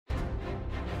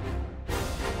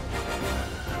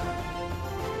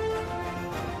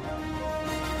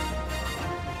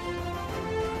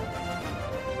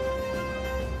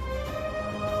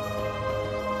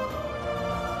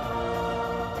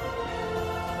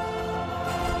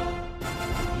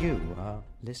You are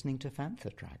listening to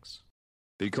Fantha Tracks.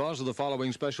 Because of the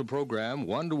following special program,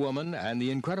 Wonder Woman and the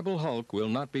Incredible Hulk will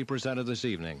not be presented this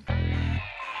evening.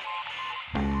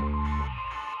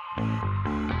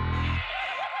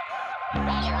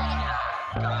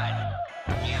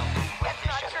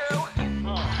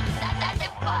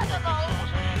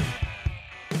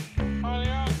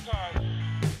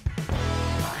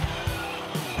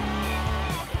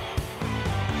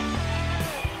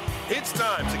 It's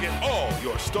time to get all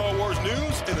your Star Wars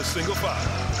news in a single file.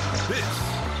 This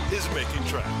is Making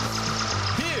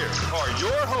Tracks. Here are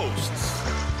your hosts,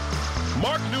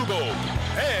 Mark Newbold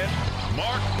and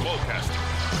Mark Mulcaster.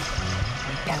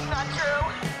 That's not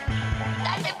true.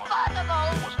 That's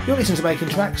impossible. You're listening to Making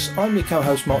Tracks. I'm your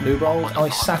co-host Mark Newbold. I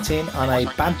sat in on a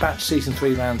Bad Batch Season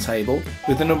 3 roundtable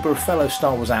with a number of fellow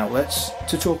Star Wars outlets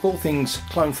to talk all things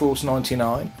Clone Force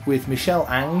 99 with Michelle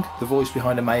Ang, the voice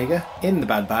behind Omega, in the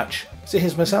Bad Batch. So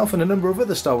here's myself and a number of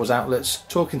other Star Wars outlets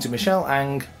talking to Michelle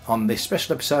Ang on this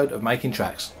special episode of Making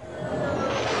Tracks.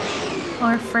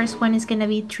 Our first one is going to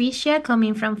be Tricia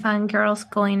coming from Fangirls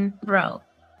going Rogue.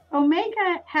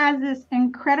 Omega has this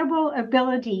incredible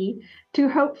ability to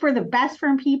hope for the best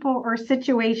from people or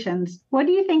situations. What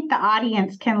do you think the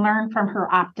audience can learn from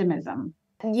her optimism?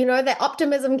 You know, that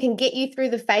optimism can get you through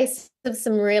the face of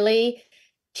some really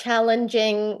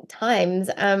challenging times.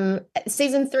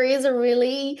 Season 3 is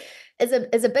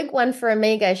a big one for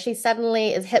Omega. She suddenly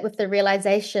is hit with the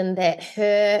realization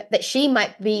that she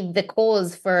might be the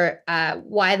cause for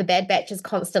why the Bad Batch is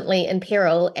constantly in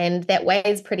peril, and that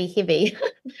weighs pretty heavy.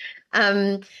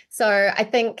 So I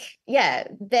think,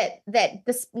 that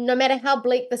this, no matter how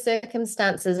bleak the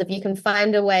circumstances, if you can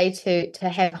find a way to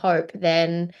have hope,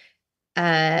 then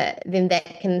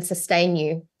that can sustain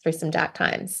you through some dark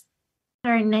times.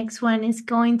 Our next one is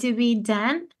going to be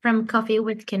Dan from Coffee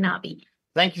with Kenobi.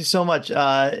 Thank you so much.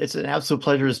 It's an absolute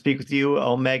pleasure to speak with you.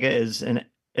 Omega is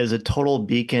a total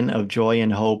beacon of joy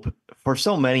and hope for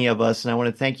so many of us, and I want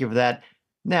to thank you for that.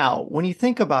 Now, when you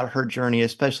think about her journey,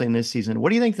 especially in this season, what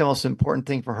do you think the most important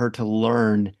thing for her to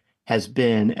learn has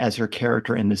been as her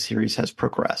character in the series has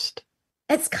progressed?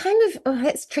 It's kind of,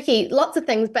 it's tricky. Lots of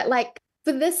things, but like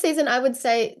for this season, I would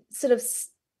say sort of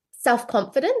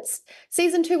self-confidence.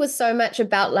 Season 2 was so much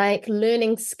about like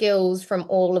learning skills from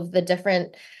all of the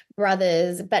different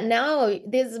brothers, but now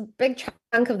there's a big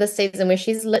chunk of the season where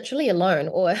she's literally alone,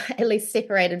 or at least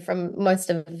separated from most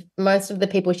of the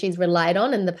people she's relied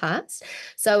on in the past.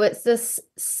 So it's this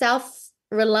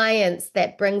self-reliance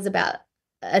that brings about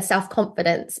a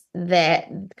self-confidence that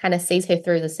kind of sees her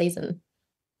through the season.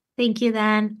 Thank you,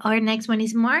 Dan. Our next one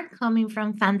is Mark coming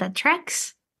from Fantha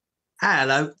Tracks.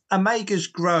 Hello. Omega's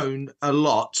grown a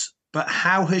lot, but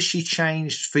how has she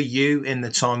changed for you in the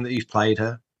time that you've played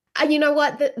her? You know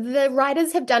what? The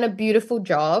writers have done a beautiful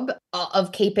job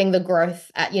of keeping the growth,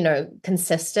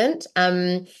 consistent.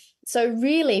 So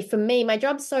really, for me, my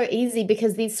job's so easy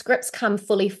because these scripts come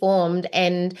fully formed,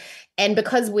 and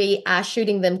because we are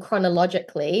shooting them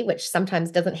chronologically, which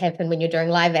sometimes doesn't happen when you're doing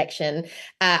live action,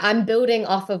 I'm building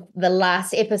off of the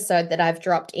last episode that I've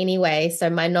dropped anyway. So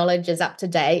my knowledge is up to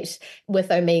date with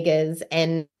Omegas,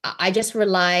 and I just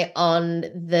rely on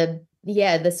the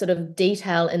sort of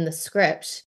detail in the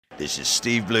script. This is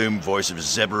Steve Bloom, voice of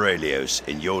Zeb Aurelios,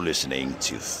 and you're listening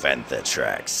to Fantha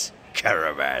Tracks.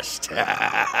 Caravast.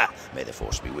 May the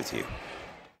force be with you.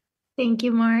 Thank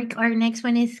you, Mark. Our next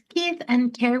one is Keith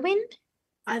and Kerwin.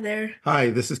 Hi there. Hi,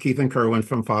 this is Keith and Kerwin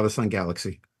from Father Son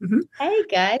Galaxy. Mm-hmm. Hey,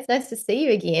 guys. Nice to see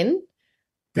you again.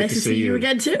 Nice to see you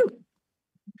again, too.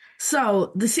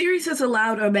 So, the series has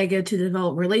allowed Omega to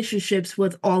develop relationships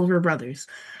with all of her brothers.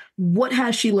 What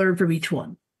has she learned from each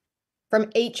one? From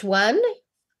each one?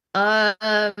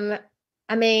 I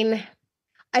mean,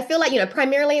 I feel like,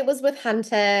 primarily it was with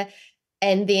Hunter,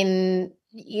 and then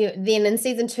in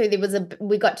season 2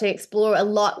 we got to explore a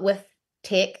lot with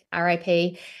Tech,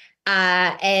 RIP,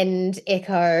 and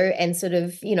Echo, and sort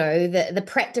of, the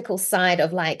practical side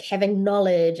of like having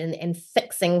knowledge and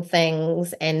fixing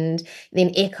things, and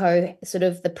then Echo, sort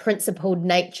of the principled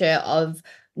nature of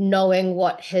knowing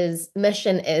what his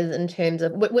mission is in terms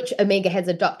of which Omega has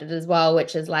adopted as well,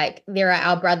 which is like, there are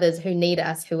our brothers who need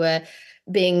us, who are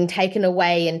being taken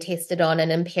away and tested on and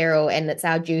in peril, and it's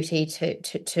our duty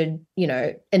to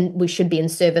and we should be in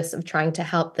service of trying to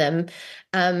help them.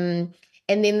 And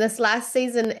then this last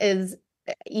season is,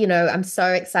 I'm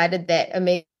so excited that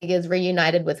Omega is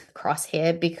reunited with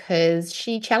Crosshair, because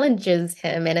she challenges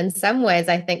him, and in some ways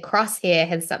I think Crosshair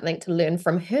has something to learn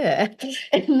from her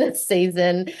in this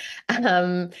season.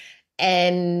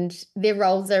 And their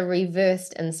roles are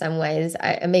reversed in some ways.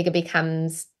 Omega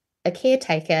becomes a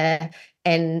caretaker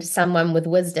and someone with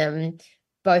wisdom,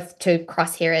 both to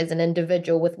Crosshair as an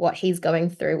individual with what he's going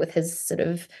through with his sort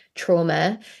of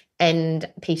trauma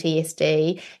and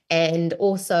PTSD, and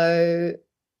also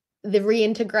the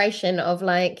reintegration of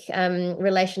like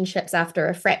relationships after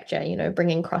a fracture, you know,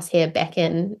 bringing Crosshair back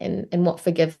in and what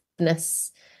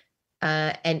forgiveness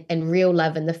and real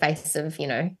love in the face of, you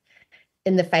know,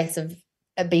 in the face of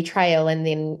a betrayal and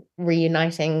then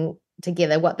reuniting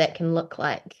together, what that can look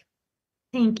like.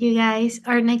 Thank you, guys.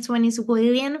 Our next one is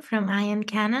William from Iron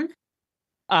Cannon.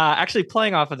 Actually,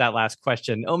 playing off of that last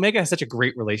question, Omega has such a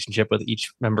great relationship with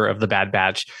each member of the Bad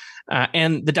Batch,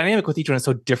 and the dynamic with each one is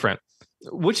so different.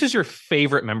 Which is your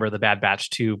favorite member of the Bad Batch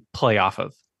to play off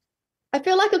of? I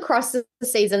feel like across the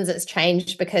seasons it's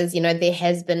changed because, you know, there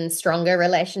has been stronger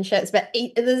relationships, but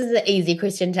this is an easy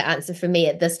question to answer for me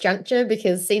at this juncture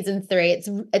because season 3,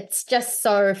 it's just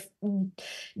so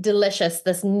delicious,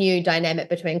 this new dynamic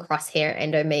between Crosshair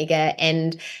and Omega.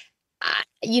 And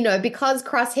you know, because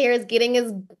Crosshair is getting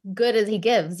as good as he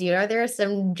gives, you know, there are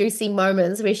some juicy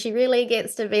moments where she really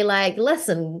gets to be like,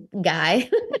 listen, guy,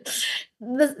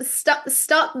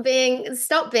 stop being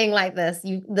like this.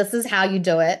 This is how you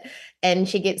do it. And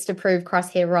she gets to prove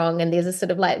Crosshair wrong. And there's a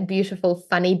sort of like beautiful,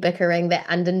 funny bickering that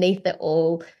underneath it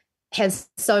all has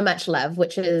so much love,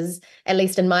 which is, at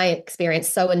least in my experience,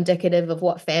 so indicative of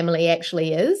what family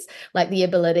actually is, like the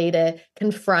ability to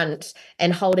confront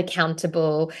and hold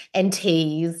accountable and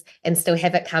tease and still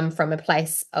have it come from a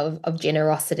place of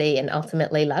generosity and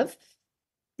ultimately love.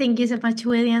 Thank you so much,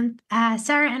 William.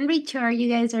 Sarah and Richard, you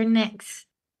guys are next.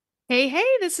 Hey,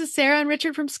 this is Sarah and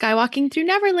Richard from Skywalking Through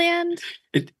Neverland.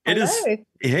 It is.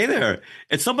 Hey there.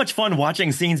 It's so much fun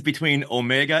watching scenes between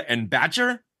Omega and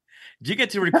Batcher. You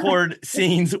get to record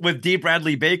scenes with D.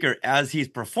 Bradley Baker as he's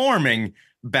performing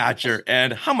Batcher,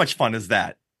 and how much fun is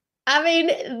that? I mean,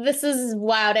 this is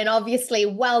wild and obviously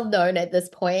well known at this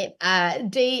point.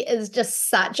 D is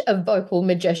just such a vocal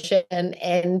magician,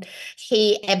 and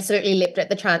he absolutely leapt at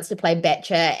the chance to play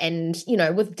Batcher. And, you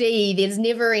know, with D, there's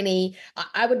never any,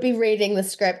 I would be reading the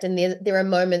script and there are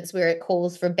moments where it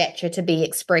calls for Batcher to be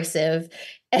expressive,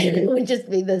 and it would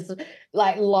just be this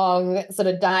like long sort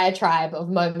of diatribe of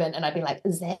moment. And I'd be like,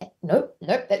 is that, nope,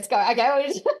 let's go.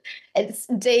 Okay. It's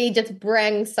D just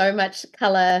brings so much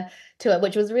color to it,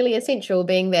 which was really essential,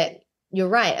 being that you're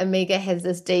right, Omega has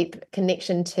this deep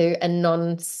connection to a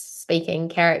non-speaking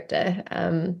character.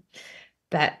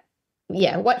 But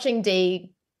yeah, watching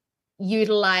D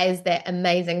utilize that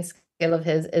amazing skill of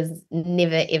his is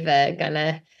never, ever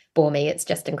gonna bore me. It's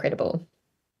just incredible.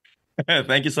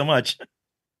 Thank you so much.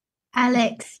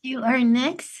 Alex, you are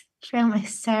next from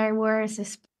Star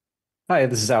Wars. Hi,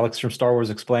 this is Alex from Star Wars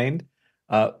Explained.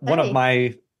 One of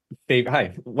my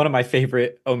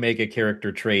favorite Omega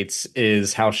character traits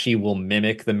is how she will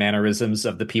mimic the mannerisms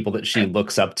of the people that she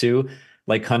looks up to,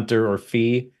 like Hunter or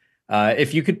Fee.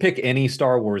 If you could pick any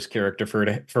Star Wars character for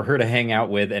her to hang out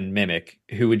with and mimic,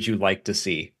 who would you like to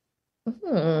see?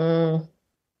 Any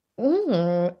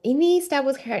Star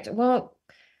Wars character? Well,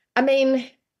 I mean,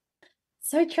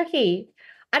 so tricky.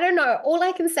 I don't know. All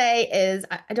I can say is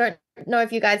I don't know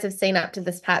if you guys have seen up to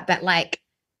this part, but like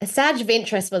Asajj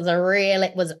Ventress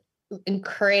was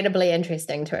incredibly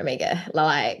interesting to Omega.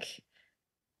 Like,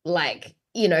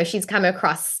 you know, she's come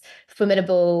across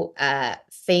formidable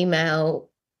female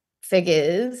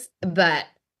figures, but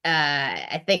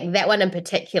I think that one in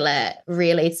particular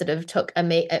really sort of took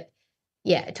Omega.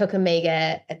 She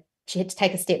had to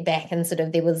take a step back, and sort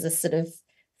of there was this sort of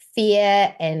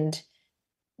fear and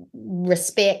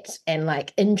respect and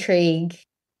like intrigue.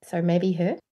 So maybe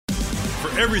her.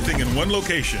 For everything in one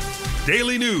location,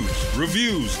 daily news,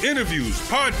 reviews, interviews,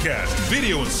 podcasts,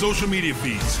 video, and social media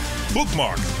feeds,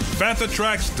 bookmark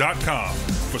FanthaTracks.com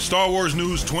for Star Wars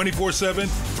news 24/7,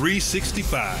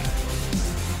 365.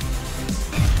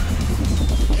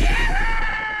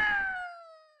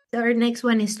 Our next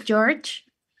one is George.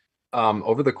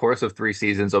 Over the course of 3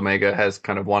 seasons, Omega has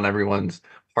kind of won everyone's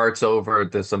hearts over.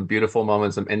 There's some beautiful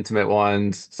moments, some intimate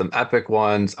ones, some epic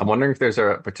ones. I'm wondering if there's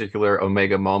a particular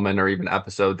Omega moment or even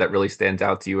episode that really stands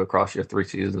out to you across your 3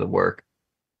 seasons of work.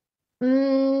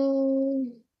 Oh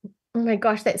my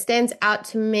gosh, that stands out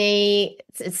to me.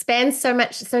 It spans so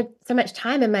much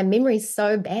time, and my memory's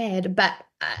so bad. But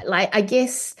I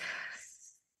guess,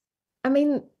 I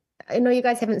mean, I know you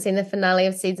guys haven't seen the finale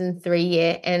of season 3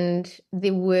 yet, and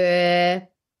there were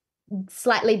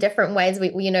slightly different ways.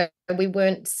 We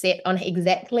weren't set on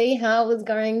exactly how it was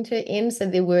going to end, so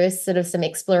there were sort of some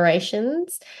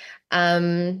explorations.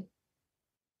 But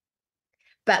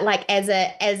like as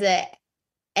a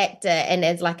actor and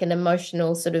as like an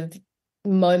emotional sort of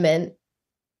moment,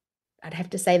 I'd have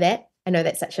to say that. I know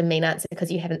that's such a mean answer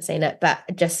because you haven't seen it, but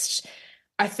just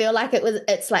I feel like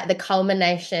it's like the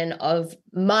culmination of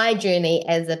my journey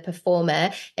as a performer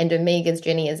and Omega's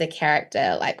journey as a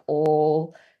character, like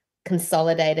all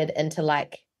consolidated into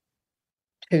like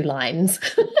 2 lines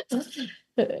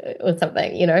or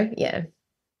something, Yeah.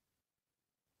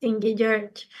 Thank you,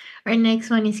 George. Our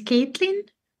next one is Caitlin.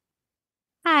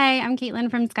 Hi, I'm Caitlin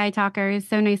from Sky Talkers.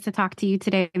 So nice to talk to you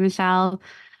today, Michelle.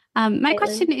 My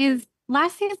question is,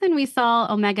 last season we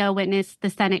saw Omega witness the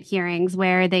Senate hearings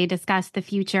where they discussed the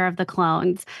future of the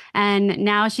clones, and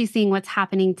now she's seeing what's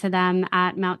happening to them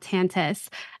at Mount Tantus.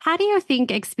 How do you think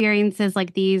experiences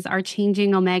like these are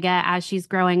changing Omega as she's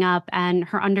growing up and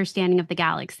her understanding of the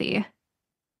galaxy?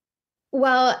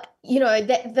 Well,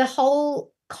 the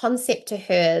whole concept to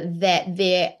her that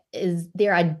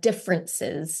there are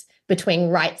differences between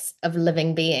rights of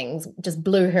living beings just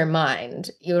blew her mind.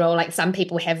 Like some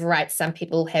people have rights, some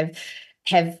people have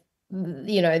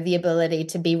the ability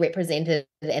to be represented,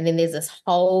 and then there's this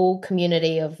whole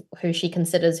community of who she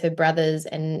considers her brothers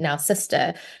and now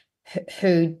sister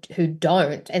who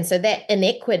don't. And so that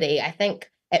inequity, I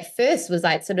think, at first was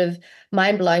like sort of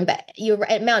mind-blowing, but you're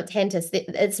at Mount Tantus,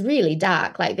 it's really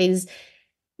dark. Like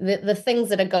the things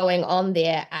that are going on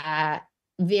there are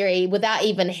very, without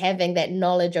even having that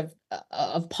knowledge of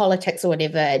politics or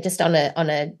whatever, just on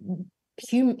a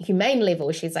humane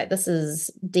level, she's like, this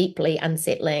is deeply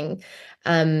unsettling.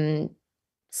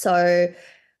 So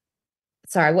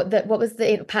sorry, what was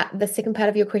the second part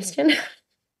of your question?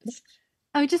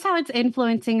 Oh, just how it's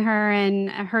influencing her and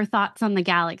her thoughts on the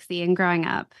galaxy and growing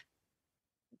up.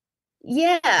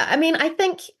 Yeah, I mean, I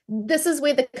think this is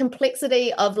where the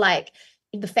complexity of like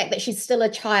the fact that she's still a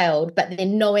child, but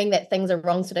then knowing that things are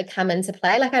wrong sort of come into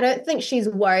play. Like, I don't think she's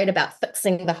worried about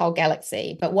fixing the whole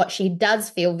galaxy, but what she does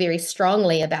feel very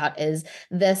strongly about is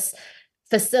this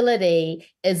facility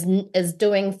is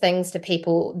doing things to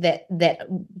people that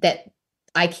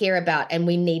I care about, and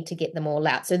we need to get them all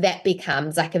out. So that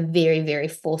becomes like a very, very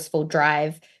forceful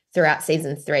drive throughout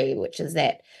season 3, which is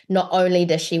that not only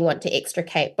does she want to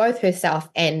extricate both herself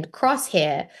and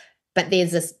Crosshair, but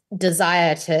there's this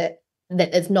desire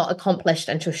that is not accomplished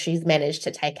until she's managed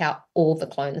to take out all the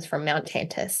clones from Mount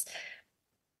Tantus.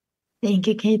 Thank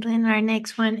you, Caitlin. Our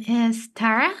next one is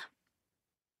Tara.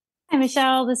 Hi,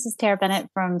 Michelle. This is Tara Bennett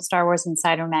from Star Wars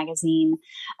Insider Magazine.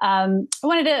 I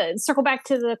wanted to circle back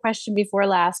to the question before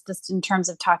last, just in terms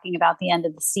of talking about the end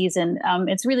of the season.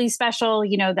 It's really special,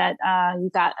 that you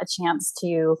got a chance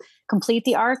to complete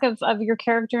the arc of your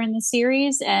character in the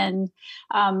series, and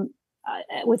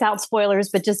without spoilers,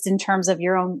 but just in terms of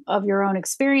your own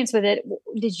experience with it,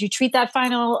 did you treat that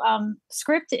final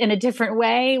script in a different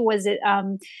way? Was it?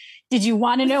 Did you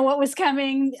want to know what was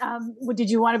coming? Did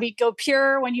you want to go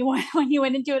pure when you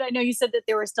went into it? I know you said that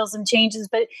there were still some changes,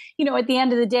 but at the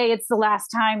end of the day, it's the last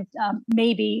time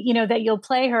maybe that you'll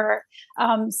play her.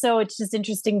 So it's just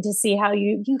interesting to see how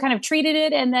you kind of treated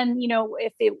it, and then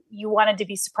if you wanted to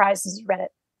be surprised as you read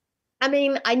it. I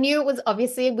mean, we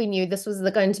knew this was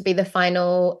going to be the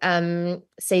final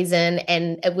season,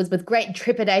 and it was with great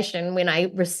trepidation when I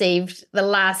received the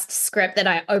last script that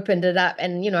I opened it up.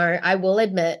 And, I will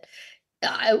admit,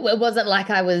 it wasn't like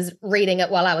I was reading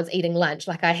it while I was eating lunch.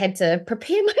 Like, I had to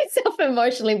prepare myself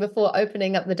emotionally before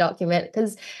opening up the document,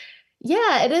 because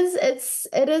yeah, it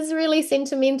is really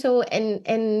sentimental,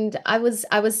 and I was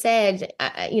sad.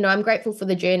 I'm grateful for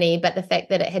the journey, but the fact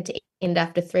that it had to end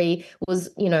after 3 was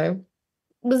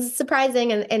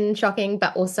surprising and shocking,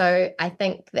 but also I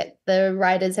think that the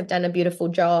writers have done a beautiful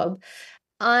job.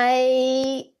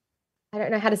 I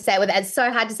don't know how to say it it's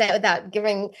so hard to say it without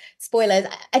giving spoilers.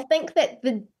 I think that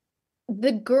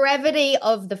the gravity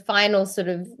of the final sort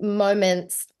of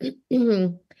moments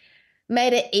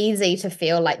made it easy to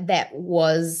feel like that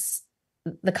was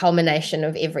the culmination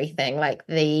of everything. Like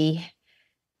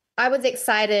I was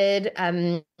excited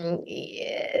in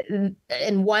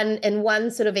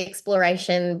one sort of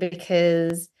exploration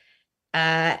because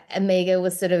Omega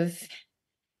was sort of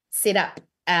set up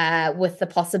with the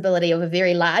possibility of a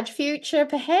very large future,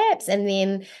 perhaps, and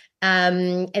then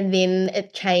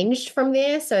it changed from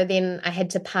there. So then I had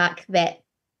to park that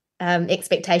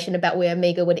expectation about where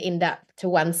Omega would end up to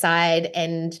one side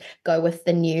and go with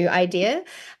the new idea,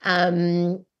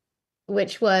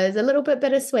 which was a little bit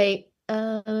bittersweet.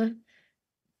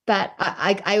 But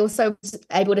I also was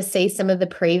able to see some of the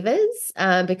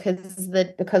previews because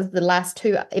the last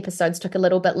 2 episodes took a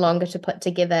little bit longer to put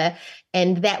together,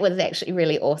 and that was actually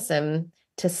really awesome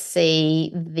to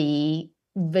see the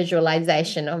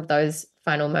visualization of those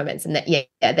final moments, and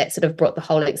that sort of brought the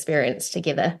whole experience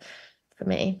together for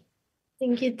me.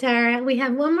 Thank you, Tara. We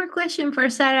have one more question for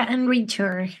Sarah and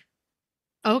Richard.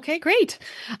 Okay, great.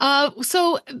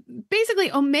 So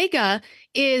basically, Omega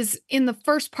is in the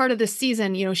first part of the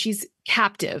season, she's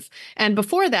captive. And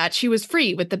before that, she was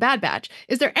free with the Bad Batch.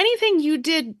 Is there anything you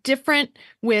did different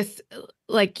with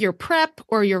like your prep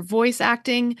or your voice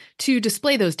acting to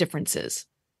display those differences?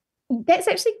 That's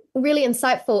actually really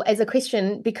insightful as a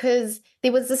question, because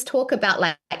there was this talk about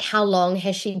like how long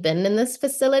has she been in this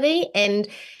facility? And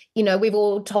we've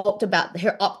all talked about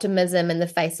her optimism in the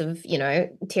face of,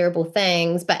 terrible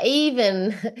things. But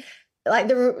even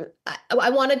like I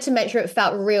wanted to make sure it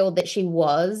felt real that she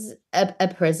was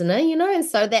a prisoner, and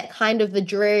so that kind of the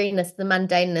dreariness, the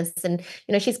mundaneness, and,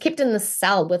 she's kept in this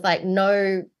cell with like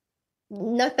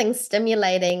nothing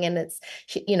stimulating. And it's,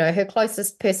 her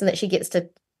closest person that she gets to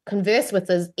converse with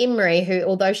is Emery, who,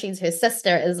 although she's her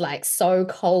sister, is like so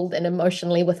cold and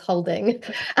emotionally withholding.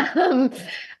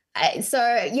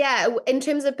 So yeah, in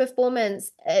terms of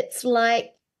performance, it's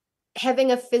like having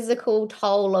a physical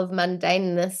toll of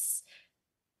mundaneness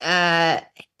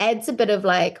adds a bit of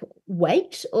like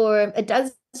weight, or it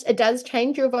does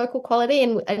change your vocal quality,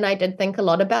 and I did think a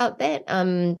lot about that.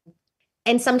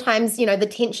 And sometimes, the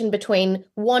tension between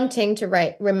wanting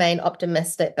to remain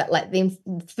optimistic, but like then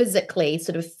physically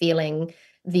sort of feeling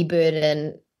the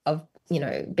burden of,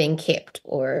 being kept,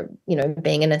 or,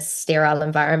 being in a sterile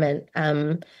environment.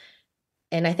 And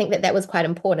I think that was quite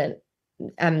important.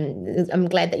 I'm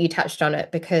glad that you touched on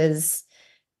it, because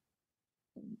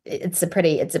it's a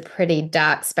pretty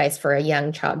dark space for a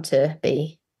young child to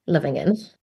be living in.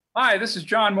 Hi, this is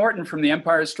John Morton from The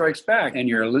Empire Strikes Back, and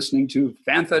you're listening to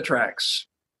Fantha Tracks.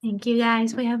 Thank you,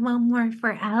 guys. We have one more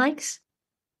for Alex.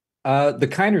 The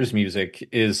Kinder's music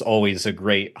is always a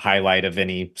great highlight of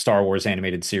any Star Wars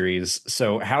animated series.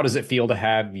 So how does it feel to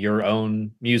have your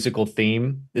own musical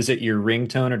theme? Is it your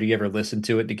ringtone, or do you ever listen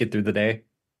to it to get through the day?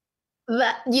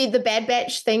 The Bad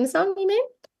Batch theme song, you mean?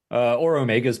 Or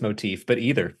Omega's motif, but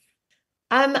either.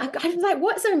 I'm like,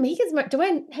 what's Omega's motif? Do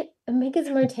I hit Omega's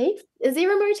motif? Is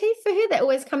there a motif for her that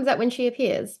always comes up when she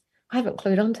appears? I haven't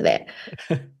clued on to that.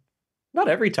 Not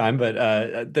every time,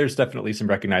 but there's definitely some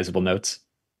recognizable notes.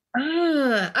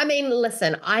 I mean,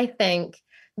 listen, I think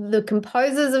the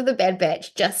composers of the Bad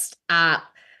Batch just are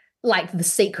like the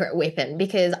secret weapon,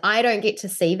 because I don't get to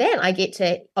see that. I get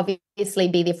to obviously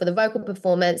be there for the vocal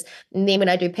performance, and then when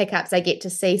I do pickups, I get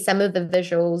to see some of the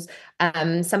visuals.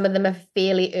 Some of them are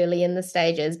fairly early in the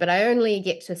stages, but I only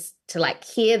get to like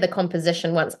hear the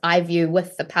composition once I view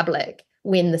with the public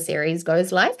when the series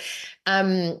goes live.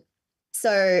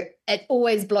 So it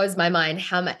always blows my mind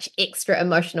how much extra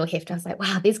emotional heft. I was like,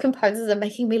 wow, these composers are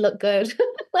making me look good.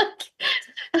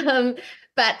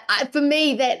 But for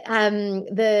me, that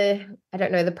I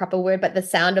don't know the proper word, but the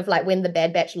sound of like when the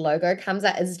Bad Batch logo comes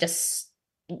out is just,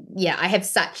 yeah, I have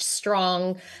such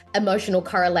strong emotional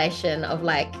correlation of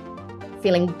like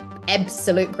feeling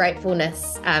absolute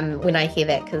gratefulness when I hear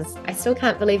that, because I still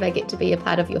can't believe I get to be a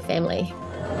part of your family.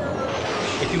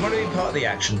 If you want to be part of the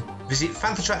action, visit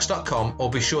fanthatracks.com, or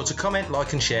be sure to comment,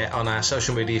 like and share on our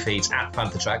social media feeds at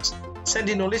Fanthatracks. Send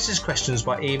in your listeners' questions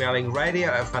by emailing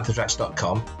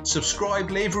radio@fanthatracks.com.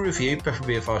 Subscribe, leave a review,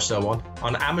 preferably a 5-star one,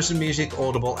 on Amazon Music,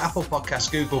 Audible, Apple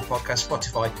Podcasts, Google Podcasts,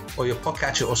 Spotify, or your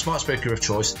podcatcher or smart speaker of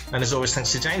choice. And as always,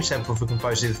 thanks to James Temple for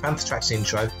composing the Fantha Tracks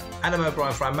intro, Adam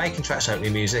O'Brien for our Making Tracks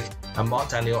opening music, and Mark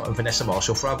Daniel and Vanessa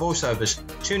Marshall for our voiceovers.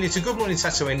 Tune in to Good Morning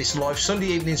Tatooine. It's live Sunday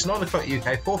evenings, 9 o'clock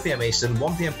UK, 4 p.m. Eastern,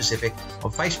 1 p.m. Pacific,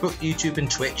 on Facebook, YouTube and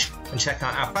Twitch. And check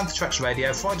out our Fantha Tracks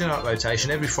Radio Friday night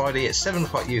rotation every Friday at 7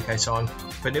 o'clock UK time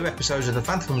for new episodes of The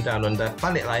Fantha from Down Under,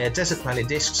 Planet Leia, Desert Planet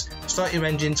Discs, Start Your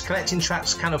Engines, Collecting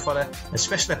Tracks, Cannon Fodder, and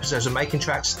special episodes of Making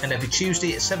Tracks, and every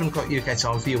Tuesday at 7 o'clock UK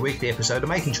time for your weekly episode of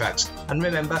Making Tracks. And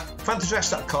remember,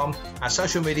 fanthatracks.com, our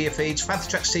social media feeds, Fantha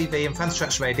Tracks TV and Fantha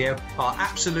Tracks Radio are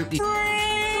absolutely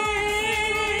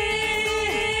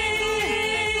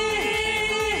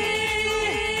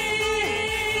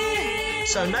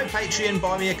so no Patreon,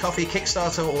 Buy Me a Coffee,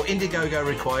 Kickstarter or Indiegogo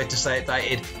required to stay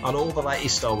updated on all the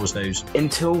latest Star Wars news.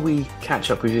 Until we catch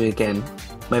up with you again,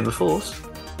 may the Force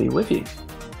be with you.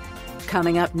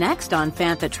 Coming up next on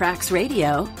Fantha Tracks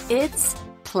Radio, it's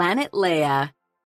Planet Leia.